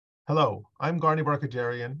Hello, I'm Garni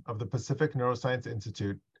Barkadarian of the Pacific Neuroscience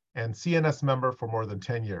Institute and CNS member for more than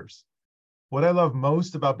 10 years. What I love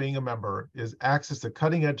most about being a member is access to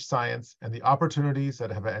cutting-edge science and the opportunities that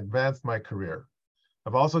have advanced my career.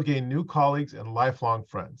 I've also gained new colleagues and lifelong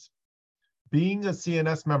friends. Being a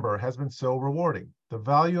CNS member has been so rewarding. The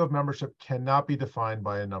value of membership cannot be defined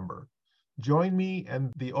by a number. Join me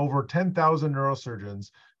and the over 10,000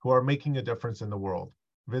 neurosurgeons who are making a difference in the world.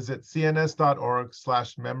 Visit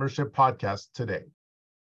cns.org/membership podcast today.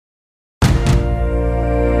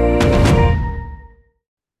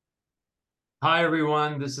 Hi,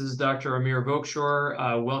 everyone. This is Dr. Amir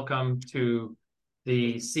Vokshoor. Welcome to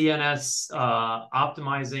the CNS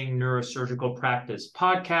Optimizing Neurosurgical Practice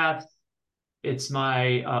podcast. It's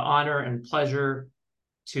my honor and pleasure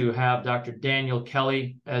to have Dr. Daniel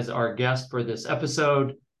Kelly as our guest for this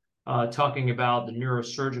episode, talking about the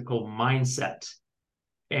neurosurgical mindset.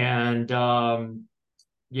 And,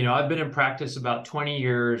 I've been in practice about 20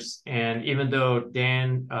 years, and even though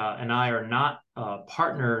Dan and I are not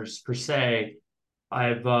partners per se,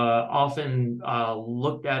 I've often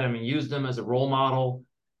looked at him and used him as a role model,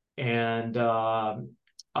 and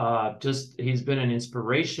he's been an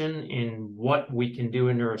inspiration in what we can do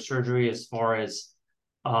in neurosurgery as far as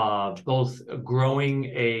both growing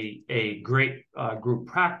a great group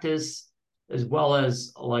practice, as well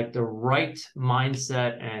as like the right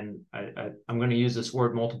mindset. And I'm going to use this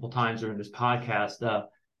word multiple times during this podcast,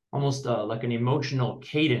 almost like an emotional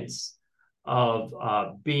cadence of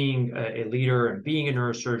being a leader and being a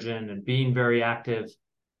neurosurgeon and being very active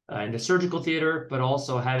in the surgical theater, but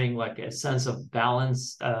also having like a sense of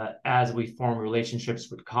balance as we form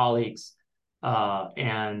relationships with colleagues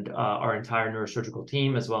and our entire neurosurgical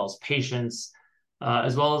team, as well as patients.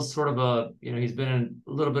 As well as sort of he's been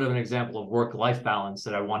a little bit of an example of work-life balance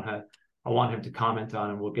that I want him to comment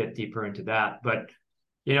on, and we'll get deeper into that. But,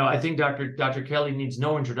 I think Dr. Kelly needs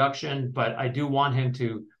no introduction, but I do want him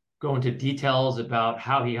to go into details about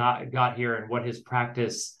how he got here and what his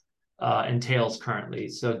practice entails currently.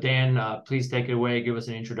 So Dan, please take it away. Give us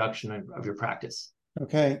an introduction of your practice.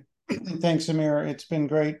 Okay. Thanks, Amir. It's been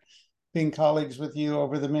great being colleagues with you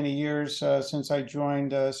over the many years since I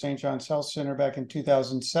joined St. John's Health Center back in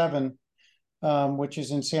 2007, which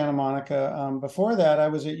is in Santa Monica. Before that, I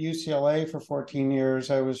was at UCLA for 14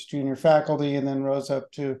 years. I was junior faculty and then rose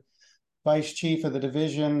up to vice chief of the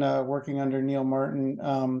division, working under Neil Martin,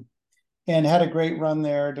 and had a great run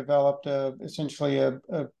there, developed essentially a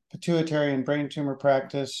pituitary and brain tumor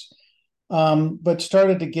practice, but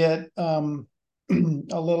started to get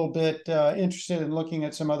a little bit interested in looking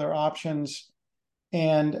at some other options,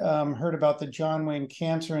 and heard about the John Wayne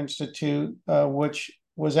Cancer Institute, which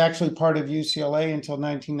was actually part of UCLA until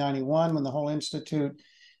 1991, when the whole institute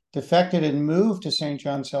defected and moved to St.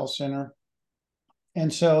 John's Health Center.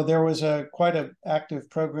 And so there was quite an active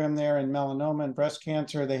program there in melanoma and breast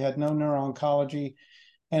cancer. They had no neuro-oncology,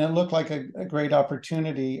 and it looked like a great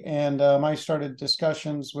opportunity. And I started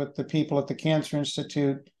discussions with the people at the Cancer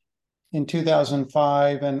Institute in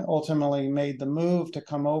 2005, and ultimately made the move to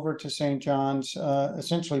come over to St. John's,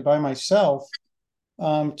 essentially by myself,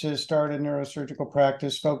 to start a neurosurgical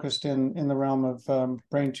practice focused in the realm of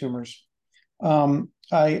brain tumors.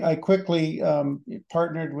 I quickly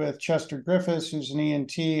partnered with Chester Griffiths, who's an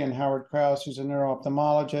ENT, and Howard Krause, who's a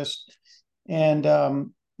neuro-ophthalmologist, and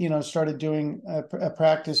started doing a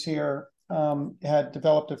practice here. Had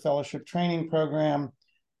developed a fellowship training program.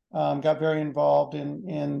 Got very involved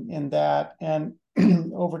in that, and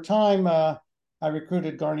over time, I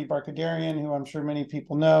recruited Garni Barkadarian, who I'm sure many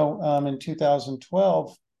people know, in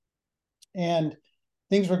 2012, and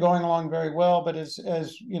things were going along very well. But as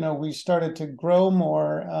we started to grow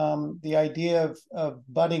more, the idea of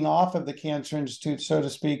budding off of the Cancer Institute, so to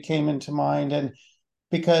speak, came into mind, and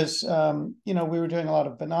because we were doing a lot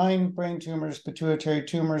of benign brain tumors, pituitary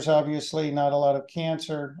tumors, obviously not a lot of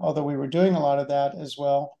cancer, although we were doing a lot of that as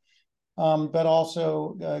well. But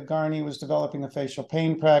also Garni was developing a facial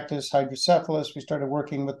pain practice, hydrocephalus. We started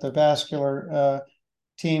working with the vascular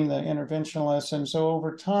team, the interventionalists. And so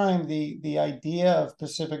over time, the idea of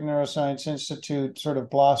Pacific Neuroscience Institute sort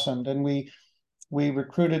of blossomed. And we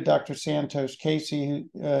recruited Dr. Santosh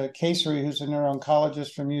Kesari, who's a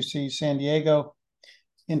neuro-oncologist from UC San Diego,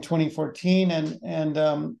 in 2014.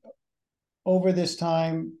 And over this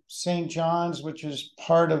time, St. John's, which is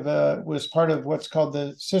was part of what's called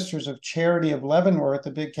the Sisters of Charity of Leavenworth,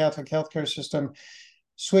 a big Catholic healthcare system,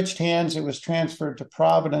 switched hands. It was transferred to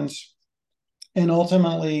Providence, and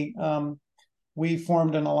ultimately we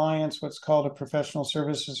formed an alliance, what's called a professional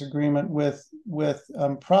services agreement with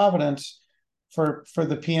Providence for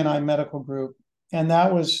the P&I medical group. and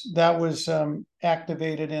that was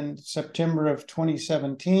activated in September of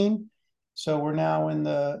 2017. So we're now in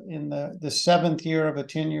the seventh year of a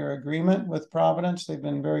 10-year agreement with Providence. They've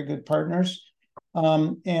been very good partners.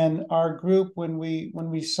 And our group, when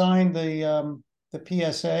we signed the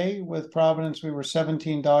PSA with Providence, we were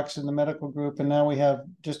 17 docs in the medical group, and now we have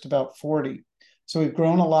just about 40. So we've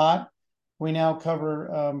grown a lot. We now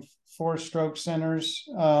cover 4 stroke centers,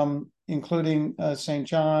 including St.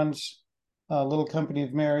 John's, Little Company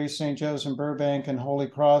of Mary, St. Joe's in Burbank, and Holy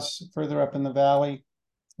Cross further up in the valley.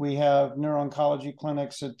 We have neuro-oncology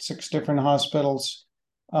clinics at 6 different hospitals.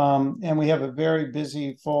 And we have a very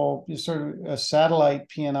busy, full, sort of a satellite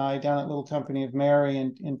P&I down at Little Company of Mary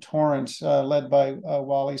in Torrance, led by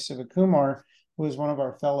Wally Sivakumar, who is one of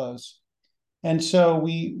our fellows. And so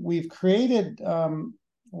we've created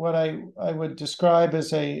what I would describe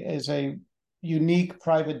as a unique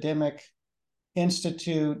private-demic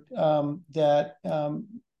institute that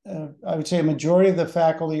I would say a majority of the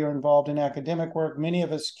faculty are involved in academic work. Many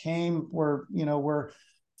of us were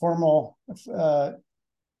formal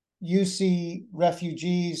UC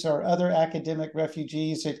refugees or other academic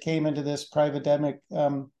refugees that came into this private-demic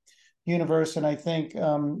universe, and I think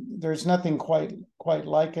there's nothing quite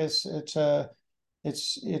like us.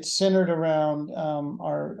 It's centered around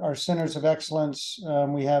our centers of excellence.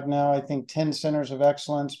 We have now, I think, 10 centers of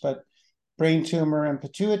excellence, but brain tumor and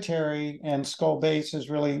pituitary and skull base is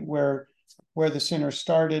really where the center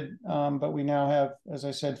started. But we now have, as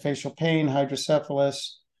I said, facial pain,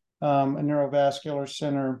 hydrocephalus, a neurovascular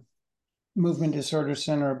center, movement disorder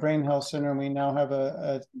center, a brain health center. And we now have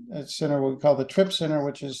a center we call the TRIP Center,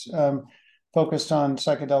 which is focused on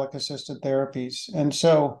psychedelic assisted therapies. And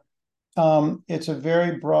so it's a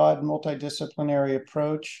very broad multidisciplinary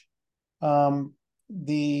approach.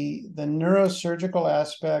 The neurosurgical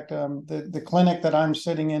aspect, the clinic that I'm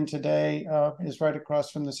sitting in today is right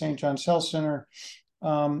across from the St. John's Health Center.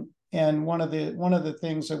 And one of the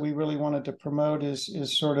things that we really wanted to promote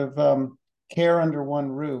is sort of care under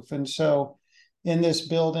one roof. And so in this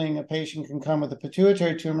building, a patient can come with a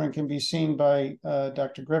pituitary tumor and can be seen by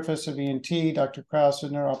Dr. Griffiths of ENT, Dr. Krause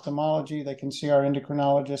of neuro-ophthalmology. They can see our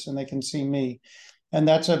endocrinologist, and they can see me. And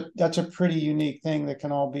that's a pretty unique thing that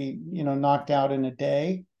can all be, knocked out in a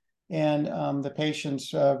day. And the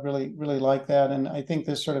patients really like that. And I think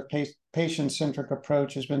this sort of patient-centric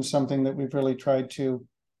approach has been something that we've really tried to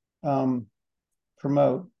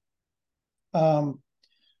promote.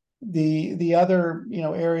 The other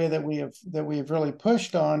area that we've really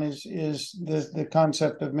pushed on is the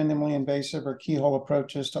concept of minimally invasive or keyhole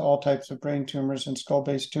approaches to all types of brain tumors and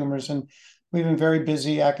skull-based tumors. And we've been very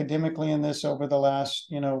busy academically in this over the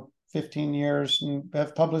last 15 years, and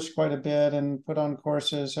have published quite a bit and put on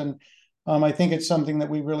courses. And I think it's something that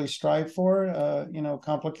we really strive for.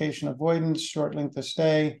 Complication avoidance, short length of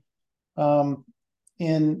stay.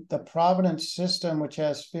 In the Providence system, which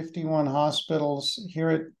has 51 hospitals here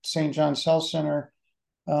at St. John's Health Center,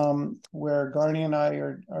 where Garni and I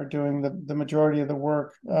are doing the majority of the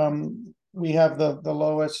work, we have the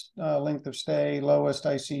lowest length of stay, lowest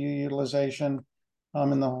ICU utilization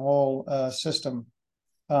in the whole system.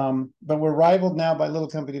 But we're rivaled now by Little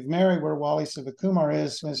Company of Mary, where Wally Sivakumar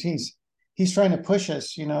is, as he's trying to push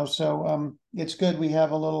us, so it's good we have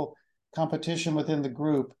a little competition within the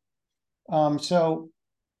group. So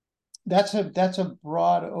that's a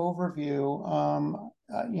broad overview.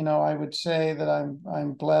 I would say that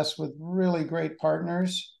I'm blessed with really great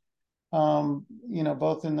partners, both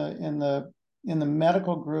in the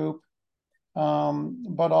medical group,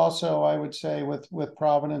 but also I would say with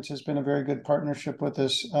Providence has been a very good partnership with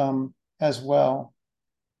us as well.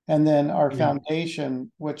 And then our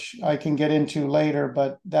foundation, which I can get into later,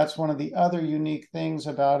 but that's one of the other unique things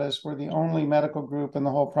about us. We're the only medical group in the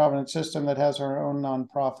whole Providence system that has our own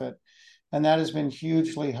nonprofit. And that has been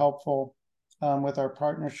hugely helpful with our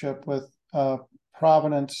partnership with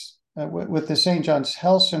Providence, with the St. John's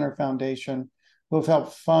Health Center Foundation, who have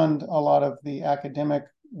helped fund a lot of the academic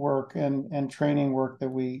work and training work that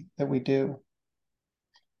we do.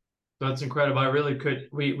 That's incredible. I really could,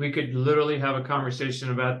 we could literally have a conversation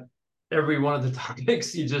about every one of the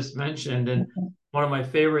topics you just mentioned. And one of my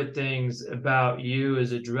favorite things about you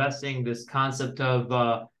is addressing this concept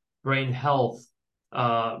of brain health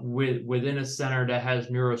within a center that has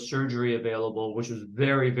neurosurgery available, which was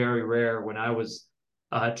very, very rare when I was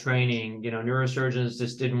training. Neurosurgeons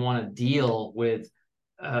just didn't want to deal with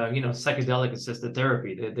psychedelic assisted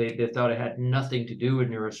therapy. They thought it had nothing to do with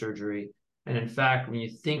neurosurgery. And in fact, when you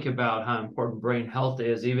think about how important brain health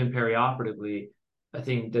is, even perioperatively, I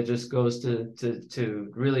think that just goes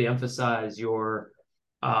to really emphasize your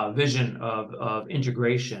vision of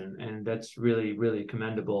integration, and that's really, really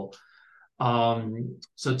commendable.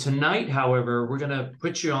 So tonight, however, we're going to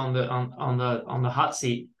put you on the hot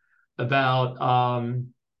seat about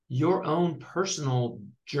your own personal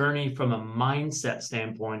journey from a mindset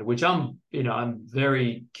standpoint, which I'm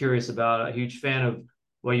very curious about. A huge fan of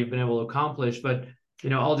what you've been able to accomplish, but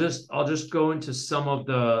I'll just go into some of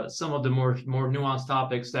the more nuanced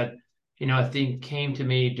topics that I think came to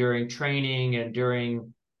me during training and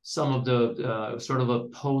during some of the sort of a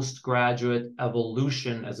postgraduate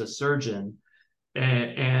evolution as a surgeon.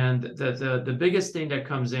 And the biggest thing that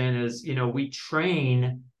comes in is, we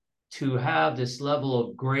train to have this level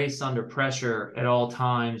of grace under pressure at all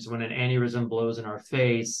times when an aneurysm blows in our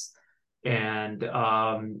face. And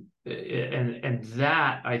that,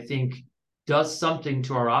 I think, does something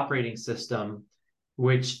to our operating system,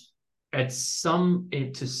 which in some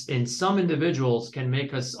individuals can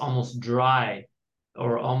make us almost dry,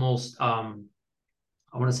 or almost I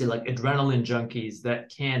want to say like adrenaline junkies that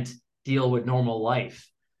can't deal with normal life.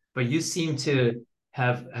 But you seem to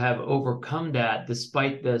have overcome that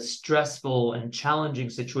despite the stressful and challenging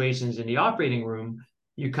situations in the operating room.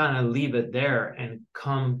 You kind of leave it there and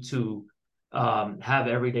come to have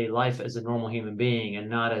everyday life as a normal human being, and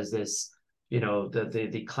not as this,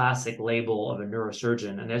 the classic label of a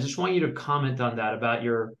neurosurgeon. And I just want you to comment on that, about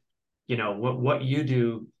your, what you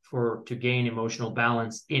do to gain emotional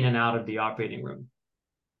balance in and out of the operating room.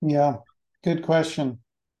 Yeah, good question.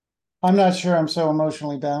 I'm not sure I'm so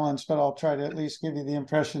emotionally balanced, but I'll try to at least give you the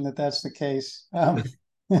impression that that's the case. No,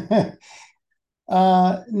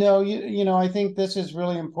 I think this is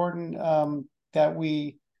really important, that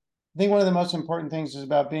I think one of the most important things is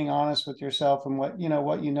about being honest with yourself and what you know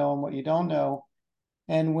and what you don't know.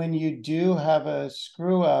 And when you do have a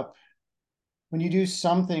screw up, when you do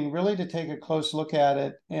something, really to take a close look at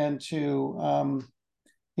it, and to,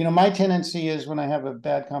 my tendency is, when I have a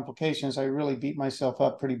bad complications, I really beat myself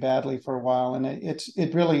up pretty badly for a while, and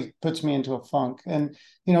it really puts me into a funk. And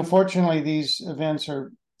fortunately, these events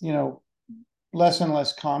are less and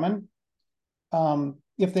less common.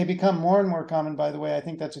 If they become more and more common, by the way, I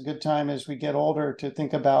think that's a good time as we get older to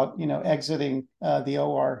think about exiting the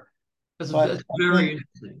OR. That's very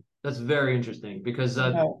interesting. That's very interesting, because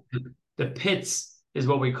the pits is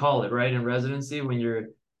what we call it, right? In residency, when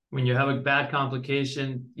you have a bad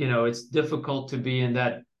complication, it's difficult to be in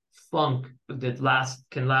that funk that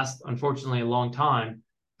can last, unfortunately, a long time,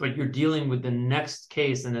 but you're dealing with the next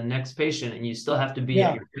case and the next patient, and you still have to be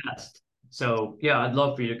at your best. So yeah, I'd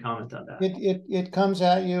love for you to comment on that. It comes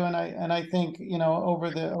at you, and I think over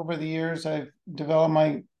the years I've developed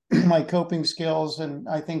my my coping skills, and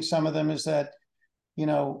I think some of them is that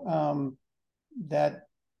that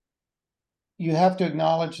you have to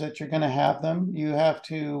acknowledge that you're going to have them. You have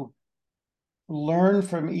to learn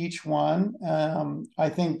from each one. I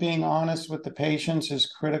think being honest with the patients is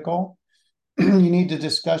critical. You need to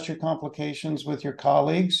discuss your complications with your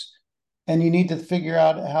colleagues, and you need to figure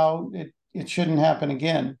out how it shouldn't happen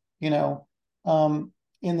again.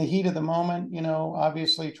 In the heat of the moment,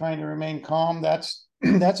 obviously trying to remain calm, that's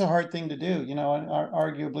a hard thing to do,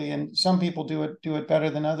 arguably, and some people do it better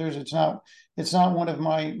than others. It's not one of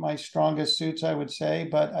my strongest suits, I would say,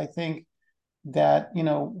 but I think that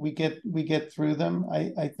we get through them.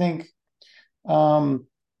 I think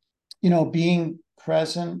being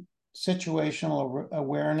present, situational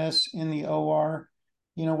awareness in the OR.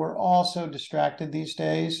 We're all so distracted these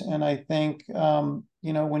days, and I think when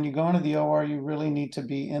you go into the OR, you really need to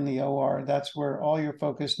be in the OR. That's where all your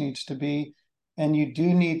focus needs to be, and you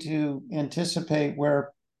do need to anticipate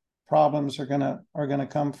where problems are gonna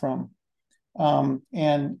come from,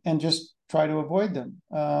 and just try to avoid them.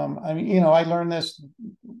 I learned this,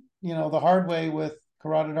 the hard way with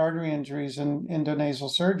carotid artery injuries and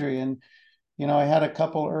endonasal surgery, and I had a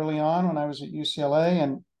couple early on when I was at UCLA,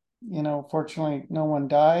 and fortunately no one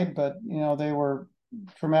died, but they were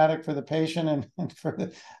traumatic for the patient and for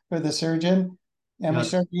the surgeon. And we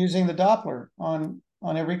started using the Doppler on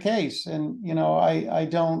every case, and I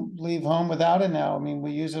don't leave home without it now. I mean,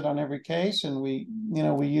 we use it on every case, and we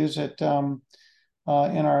use it in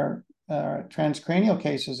our transcranial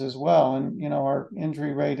cases as well, and our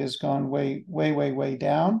injury rate has gone way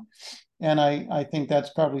down, and I think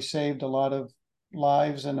that's probably saved a lot of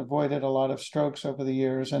lives and avoided a lot of strokes over the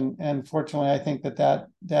years, and fortunately I think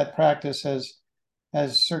that practice has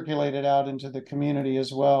circulated out into the community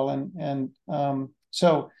as well, and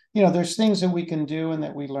so there's things that we can do and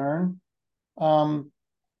that we learn.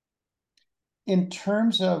 In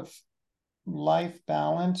terms of life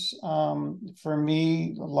balance, for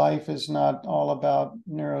me, life is not all about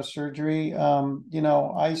neurosurgery.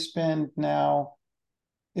 I spend now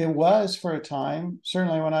It was for a time,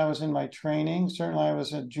 certainly when I was in my training. Certainly I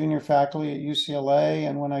was a junior faculty at UCLA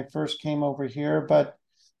and when I first came over here. But,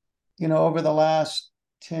 over the last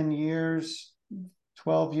 10 years,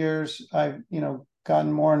 12 years, I've,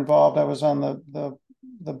 gotten more involved. I was on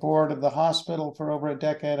the board of the hospital for over a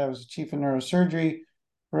decade. I was chief of neurosurgery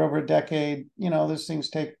for over a decade. These things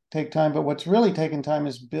take time, but what's really taken time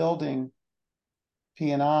is building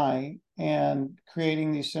P&I and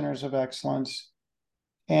creating these centers of excellence.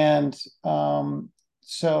 And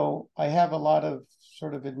so I have a lot of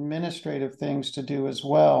sort of administrative things to do as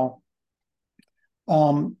well.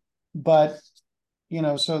 But,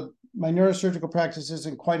 so my neurosurgical practice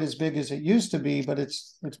isn't quite as big as it used to be, but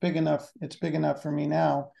it's big enough. It's big enough for me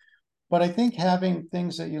now. But I think having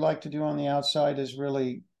things that you like to do on the outside is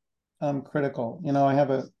really critical. I have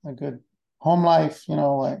a good home life.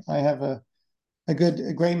 I have a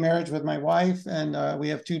great marriage with my wife, and we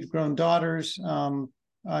have 2 grown daughters.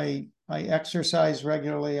 I exercise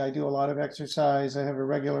regularly. I do a lot of exercise. I have a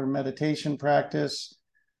regular meditation practice.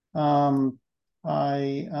 I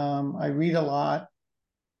read a lot,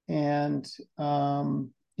 and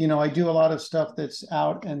I do a lot of stuff that's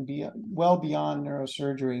out and well beyond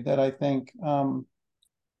neurosurgery that I think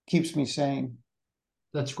keeps me sane.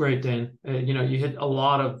 That's great, Dan. You hit a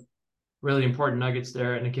lot of really important nuggets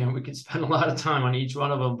there. And again, we could spend a lot of time on each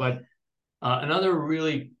one of them. But another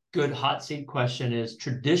really good hot seat question is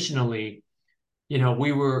traditionally,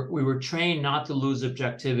 we were trained not to lose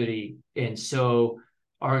objectivity. And so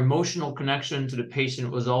our emotional connection to the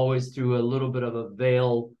patient was always through a little bit of a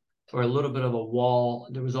veil or a little bit of a wall.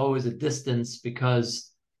 There was always a distance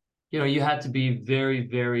because you had to be very,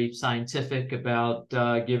 very scientific about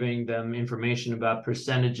giving them information about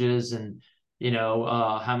percentages and,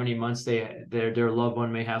 how many months their loved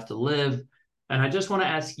one may have to live. And I just want to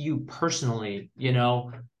ask you personally,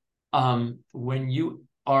 when you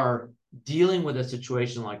are dealing with a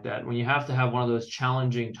situation like that, when you have to have one of those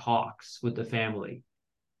challenging talks with the family,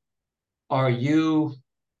 are you,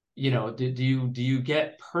 do you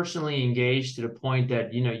get personally engaged to the point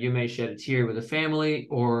that, you may shed a tear with the family,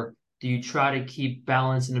 or do you try to keep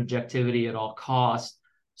balance and objectivity at all costs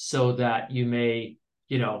so that you may,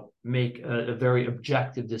 make a very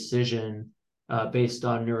objective decision based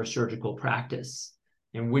on neurosurgical practice?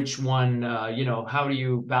 And which one, how do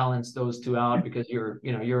you balance those two out? Because you're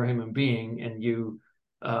a human being and you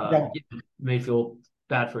may feel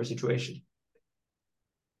bad for a situation.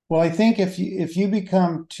 Well, I think if you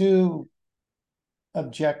become too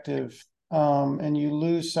objective and you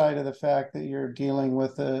lose sight of the fact that you're dealing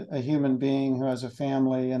with a human being who has a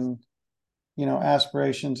family and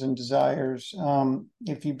aspirations and desires,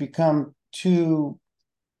 if you become too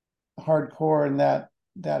hardcore in that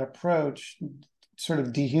approach, sort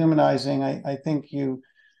of dehumanizing, I think you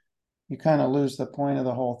kind of lose the point of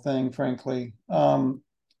the whole thing, frankly.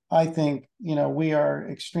 I think, we are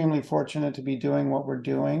extremely fortunate to be doing what we're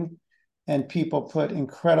doing, and people put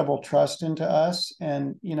incredible trust into us.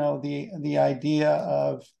 And, the idea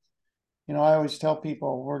of, I always tell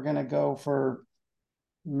people we're going to go for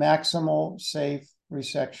maximal safe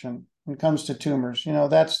resection when it comes to tumors.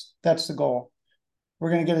 That's the goal.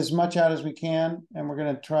 We're going to get as much out as we can, and we're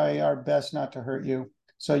going to try our best not to hurt you.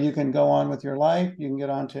 So you can go on with your life. You can get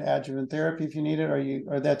on to adjuvant therapy if you need it,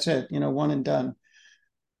 or that's it, one and done.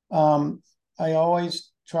 I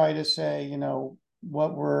always try to say, how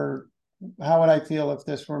would I feel if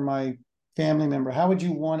this were my family member? How would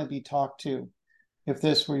you want to be talked to if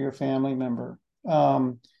this were your family member?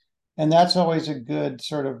 And that's always a good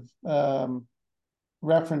sort of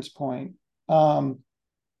reference point.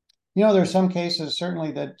 There's some cases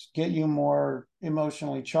certainly that get you more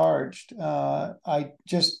emotionally charged. We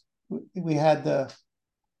had the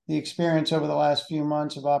experience over the last few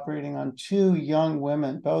months of operating on 2 young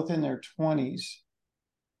women, both in their 20s,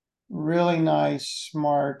 really nice,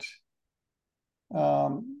 smart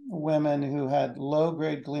women who had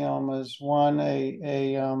low-grade gliomas. One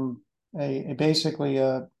basically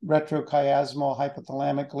a retrochiasmal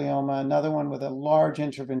hypothalamic glioma, another one with a large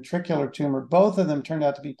intraventricular tumor. Both of them turned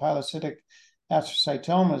out to be pilocytic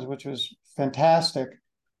astrocytomas, which was fantastic,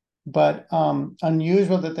 but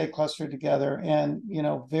unusual that they clustered together, and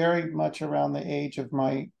very much around the age of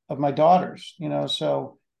my daughters,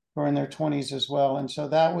 so who are in their 20s as well. And so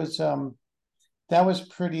that was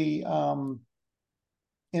pretty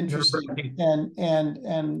interesting.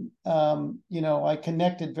 And I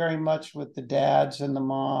connected very much with the dads and the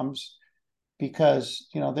moms because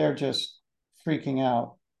they're just freaking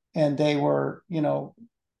out, and they were in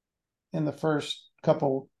the first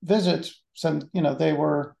couple visits, they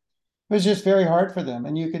were was just very hard for them,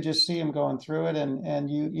 and you could just see them going through it. And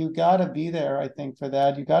you got to be there, I think, for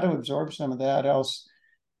that. You got to absorb some of that, else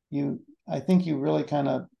I think you really kind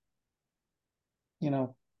of,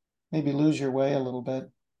 maybe lose your way a little bit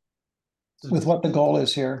with what the goal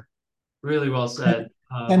is here. Really well said.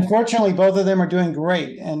 And fortunately, both of them are doing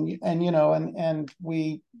great, and I'm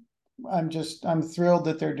thrilled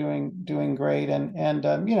that they're doing great, and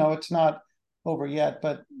it's not over yet,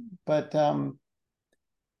 but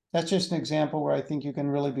that's just an example where I think you can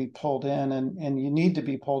really be pulled in, and you need to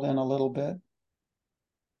be pulled in a little bit.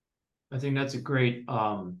 I think that's a great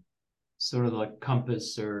sort of like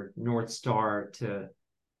compass or North Star to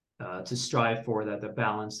strive for, that the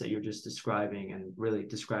balance that you're just describing, and really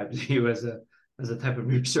describes you as a type of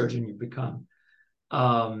neurosurgeon you've become.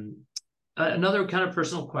 Another kind of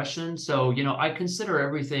personal question. So, I consider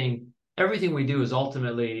everything we do is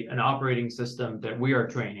ultimately an operating system that we are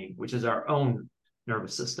training, which is our own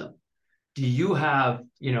nervous system. Do you have,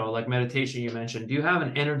 like meditation you mentioned, do you have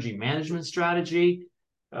an energy management strategy?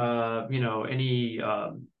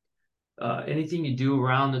 Anything you do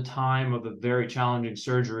around the time of a very challenging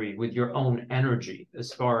surgery with your own energy,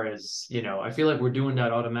 as far as, I feel like we're doing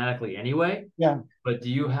that automatically anyway. Yeah. But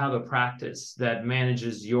do you have a practice that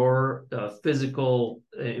manages your physical,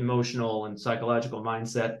 emotional, and psychological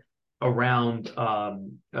mindset around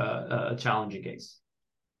a challenging case?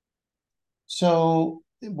 So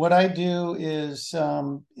what I do is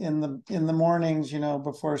in the mornings,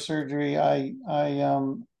 before surgery,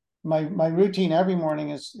 my routine every morning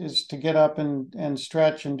is to get up and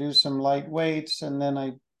stretch and do some light weights, and then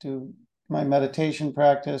I do my meditation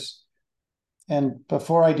practice. And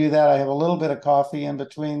before I do that, I have a little bit of coffee in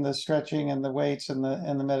between the stretching and the weights and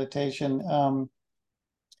the meditation.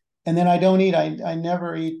 And then I don't eat. I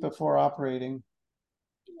never eat before operating.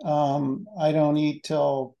 I don't eat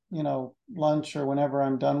till lunch or whenever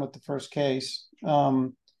I'm done with the first case.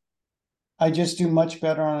 I just do much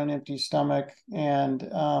better on an empty stomach, and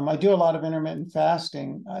I do a lot of intermittent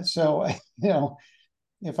fasting. So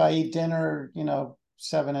if I eat dinner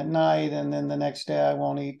 7 at night, and then the next day I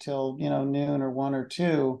won't eat till noon or 1 or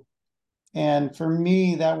 2, and for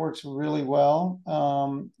me that works really well.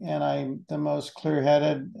 And I'm the most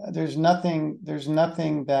clear-headed. There's nothing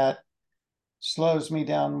that slows me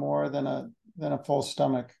down more than a full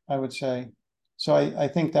stomach, I would say. So I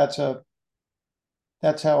think that's how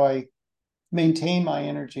I maintain my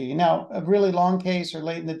energy. Now, a really long case or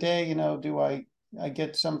late in the day, do I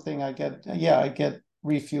get something? I get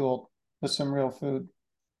refueled with some real food,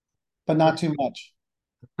 but not too much.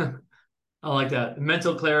 I like that. The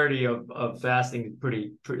mental clarity of fasting is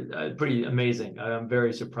pretty amazing. I'm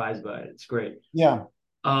very surprised by it. It's great. Yeah.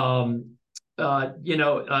 2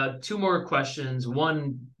 more questions.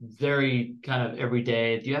 One very kind of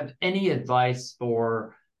everyday. Do you have any advice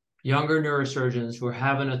for younger neurosurgeons who are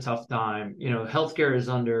having a tough time? Healthcare is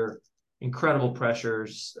under incredible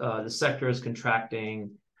pressures. The sector is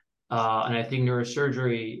contracting. And I think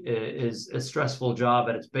neurosurgery is a stressful job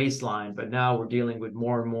at its baseline, but now we're dealing with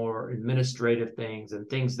more and more administrative things, and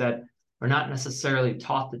things that are not necessarily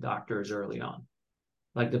taught to doctors early on,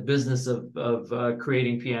 like the business of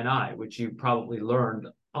creating PNI, which you probably learned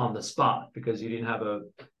on the spot because you didn't have a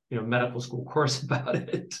medical school course about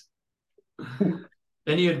it.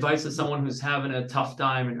 Any advice to someone who's having a tough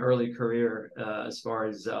time in early career, as far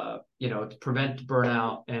as to prevent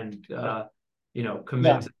burnout and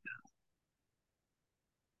commit? Yeah.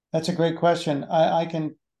 That's a great question. I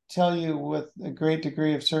can tell you with a great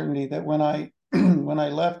degree of certainty that when I when I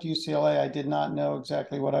left UCLA, I did not know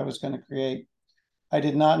exactly what I was going to create. I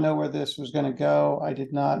did not know where this was going to go. I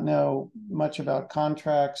did not know much about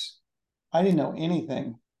contracts. I didn't know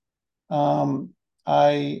anything. And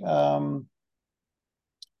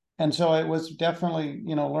so it was definitely,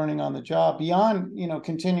 learning on the job, beyond,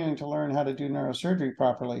 continuing to learn how to do neurosurgery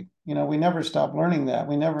properly. We never stopped learning that.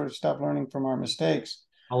 We never stopped learning from our mistakes.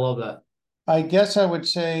 I love that. I guess I would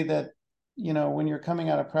say that, when you're coming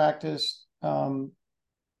out of practice,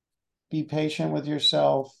 be patient with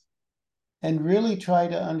yourself and really try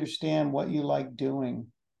to understand what you like doing.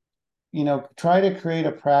 Try to create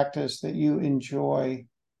a practice that you enjoy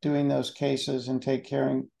doing those cases and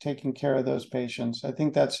taking care of those patients. I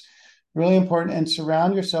think that's really important, and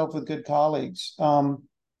surround yourself with good colleagues.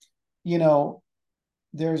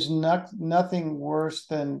 There's nothing worse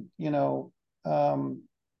than,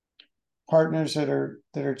 partners that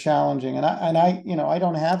are challenging. And I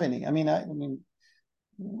don't have any. I mean,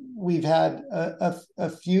 we've had a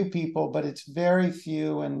few people, but it's very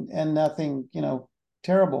few and nothing,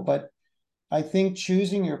 terrible. But I think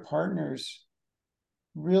choosing your partners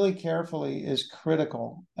really carefully is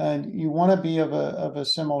critical, and you want to be of a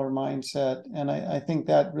similar mindset, and I think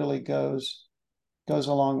that really goes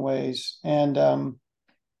a long ways. And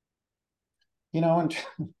and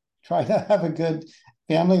try to have a good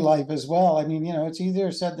family life as well. I mean, it's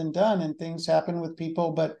easier said than done, and things happen with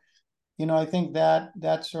people, but I think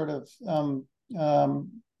that sort of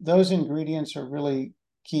those ingredients are really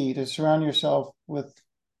key, to surround yourself with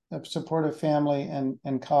a supportive family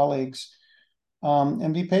and colleagues,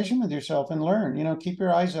 and be patient with yourself and learn. Keep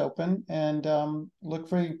your eyes open and look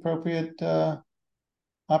for the appropriate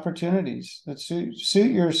opportunities that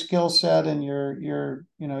suit your skill set and your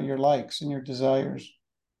likes and your desires.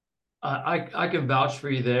 I can vouch for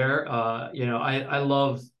you there. I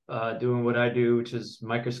love doing what I do, which is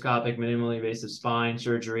microscopic, minimally invasive spine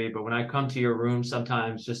surgery. But when I come to your room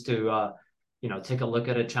sometimes just to, take a look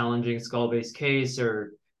at a challenging skull-based case,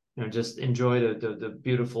 or, just enjoy the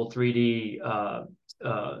beautiful 3D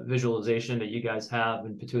visualization that you guys have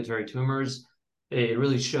in pituitary tumors, it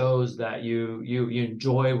really shows that you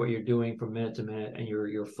enjoy what you're doing from minute to minute, and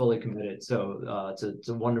you're fully committed. So it's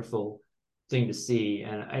a wonderful thing to see,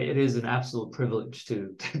 and it is an absolute privilege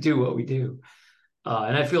to do what we do.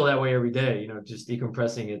 And I feel that way every day, just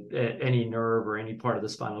decompressing at any nerve or any part of the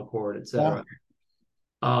spinal cord, et cetera. Yeah.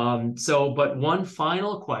 But one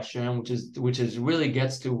final question, which is really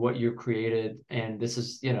gets to what you created, and this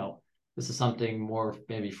is something more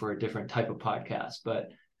maybe for a different type of podcast,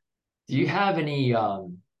 but do you have any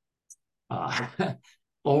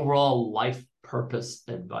overall life purpose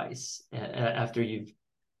advice after you've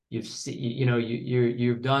seen,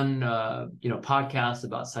 you've done podcasts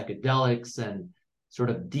about psychedelics and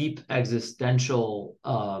sort of deep existential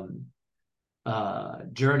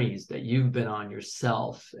journeys that you've been on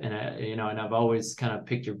yourself, and I've always kind of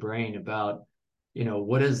picked your brain about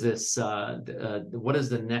what is this what is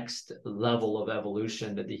the next level of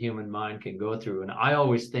evolution that the human mind can go through. And I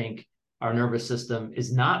always think our nervous system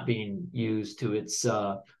is not being used to its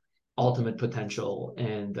ultimate potential,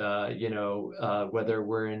 and whether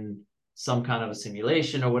we're in some kind of a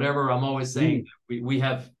simulation or whatever, I'm always saying we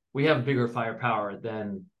have bigger firepower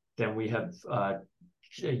than we have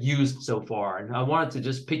used so far. And I wanted to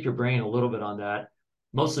just pick your brain a little bit on that,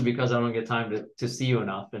 mostly because I don't get time to see you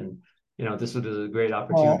enough, and this was a great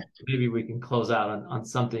opportunity. Maybe we can close out on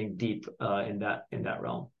something deep in that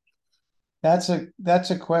realm. That's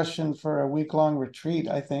a question for a week-long retreat,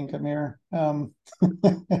 I think, Amir. But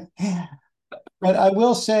I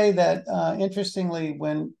will say that interestingly,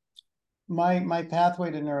 when my pathway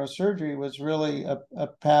to neurosurgery was really a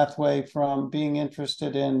pathway from being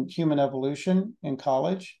interested in human evolution in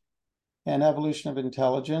college and evolution of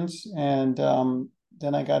intelligence, and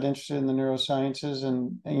then I got interested in the neurosciences,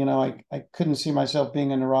 and I couldn't see myself being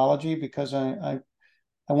in neurology because I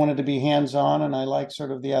wanted to be hands-on, and I like sort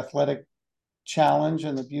of the athletic challenge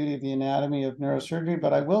and the beauty of the anatomy of neurosurgery.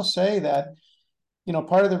 But I will say that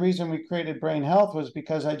part of the reason we created Brain Health was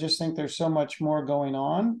because I just think there's so much more going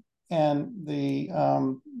on, and the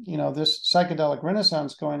this psychedelic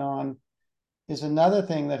renaissance going on is another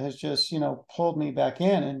thing that has just pulled me back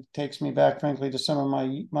in and takes me back, frankly, to some of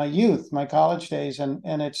my youth, my college days, and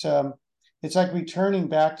it's like returning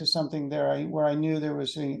back to something there where I knew there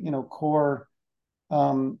was core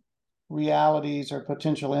realities or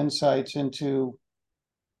potential insights into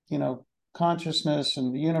consciousness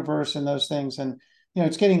and the universe and those things. And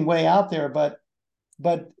it's getting way out there, but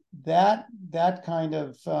that kind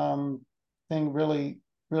of thing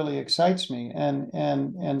really excites me,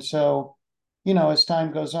 and so as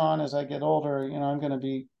time goes on, as I get older, I'm going to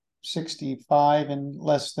be 65 in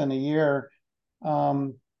less than a year.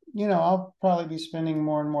 I'll probably be spending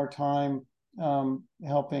more and more time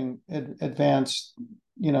helping advance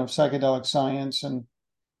psychedelic science and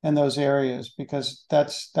those areas, because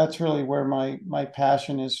that's really where my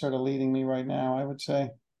passion is sort of leading me right now, I would say.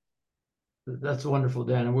 That's wonderful,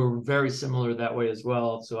 Dan, and we're very similar that way as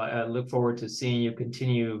well. So I look forward to seeing you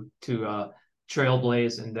continue to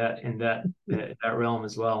trailblaze in that realm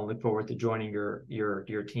as well, and look forward to joining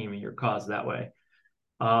your team and your cause that way.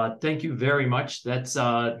 Thank you very much. That's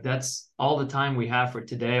all the time we have for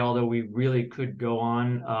today, although we really could go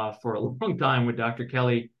on for a long time with Dr.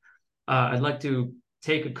 Kelly. I'd like to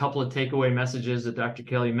take a couple of takeaway messages that Dr.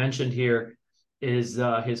 Kelly mentioned here. Is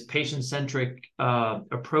his patient-centric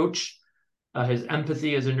approach, his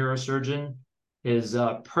empathy as a neurosurgeon, his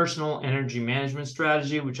personal energy management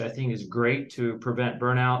strategy, which I think is great to prevent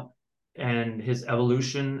burnout, and his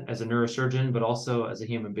evolution as a neurosurgeon, but also as a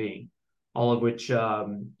human being. All of which,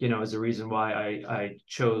 is the reason why I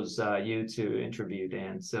chose you to interview,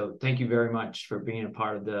 Dan. So thank you very much for being a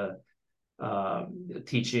part of the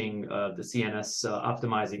teaching the CNS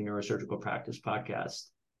Optimizing Neurosurgical Practice podcast.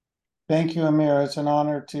 Thank you, Amir. It's an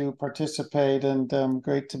honor to participate, and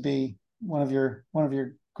great to be one of your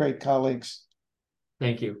great colleagues.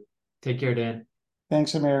 Thank you. Take care, Dan.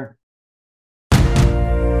 Thanks, Amir.